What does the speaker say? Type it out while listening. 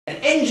An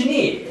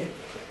engineer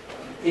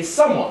is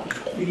someone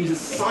who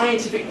uses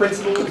scientific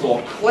principles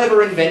or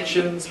clever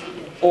inventions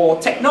or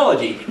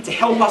technology to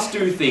help us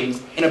do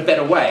things in a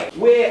better way.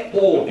 We're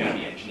all going to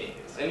be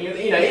engineers. And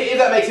you know, if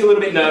that makes you a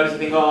little bit nervous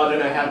and think, oh, I don't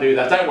know how to do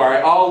that, don't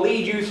worry, I'll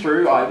lead you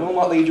through, I will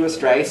not lead you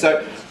astray.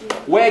 So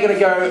we're going to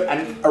go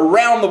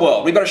around the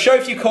world. We've got a show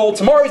for you called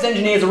Tomorrow's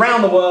Engineers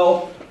Around the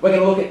World. We're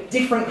going to look at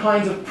different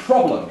kinds of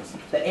problems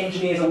that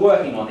engineers are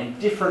working on in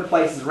different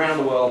places around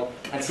the world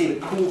and see the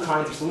cool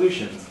kinds of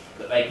solutions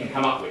that they can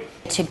come up with.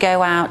 To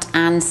go out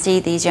and see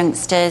these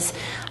youngsters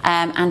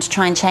and to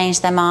try and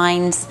change their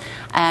minds,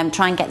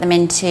 try and get them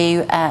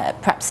into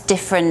perhaps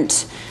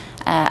different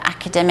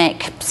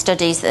academic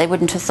studies that they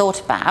wouldn't have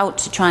thought about,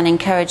 to try and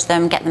encourage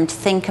them, get them to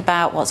think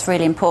about what's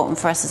really important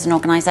for us as an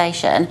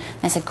organisation.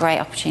 There's a great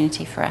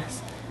opportunity for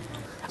us.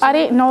 I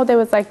didn't know there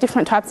was like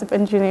different types of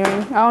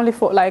engineering. I only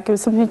thought like it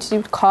was something to do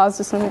with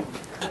cars or something.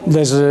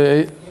 There's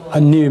a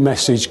new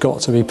message got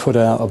to be put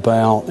out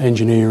about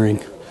engineering,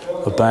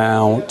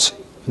 about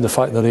the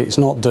fact that it's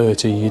not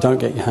dirty, you don't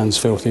get your hands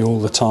filthy all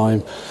the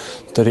time,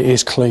 that it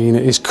is clean,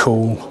 it is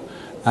cool,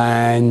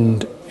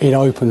 and it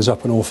opens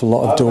up an awful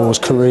lot of doors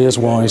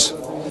careers-wise.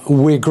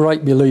 We're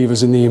great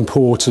believers in the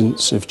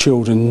importance of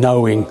children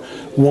knowing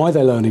why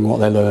they're learning what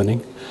they're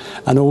learning,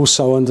 and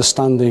also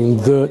understanding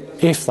that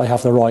if they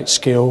have the right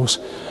skills,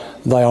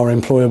 they are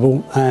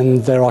employable,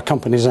 and there are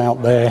companies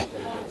out there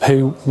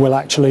who will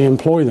actually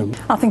employ them.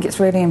 I think it's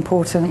really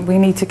important. We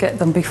need to get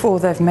them before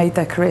they've made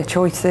their career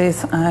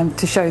choices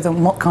to show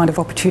them what kind of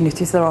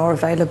opportunities there are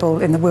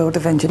available in the world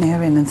of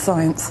engineering and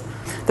science.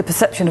 The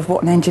perception of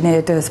what an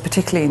engineer does,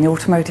 particularly in the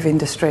automotive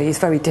industry, is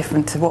very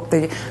different to what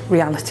the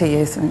reality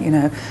is. And, you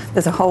know,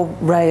 there's a whole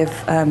array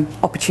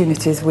of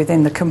opportunities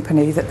within the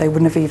company that they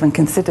wouldn't have even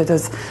considered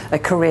as a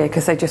career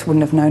because they just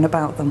wouldn't have known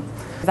about them.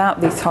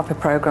 Without these type of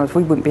programs,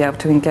 we wouldn't be able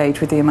to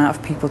engage with the amount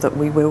of people that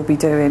we will be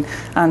doing,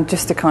 and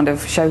just to kind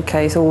of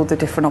showcase all the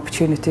different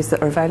opportunities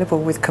that are available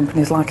with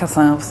companies like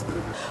ourselves.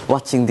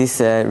 Watching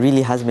this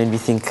really has made me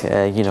think,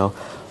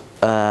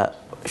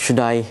 should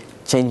I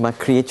change my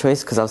career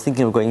choice? Because I was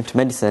thinking of going into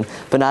medicine,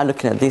 but now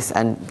looking at this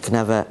and can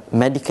have a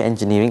medical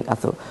engineering, I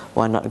thought,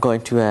 why not go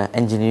into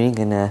engineering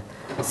and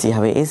see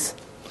how it is?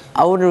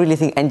 I wouldn't really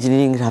think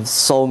engineering would have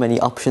so many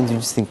options. You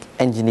just think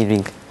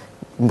engineering,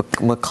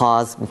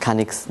 cars,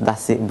 mechanics,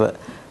 that's it. But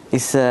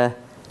it's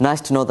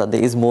nice to know that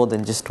there is more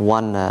than just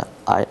one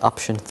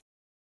option.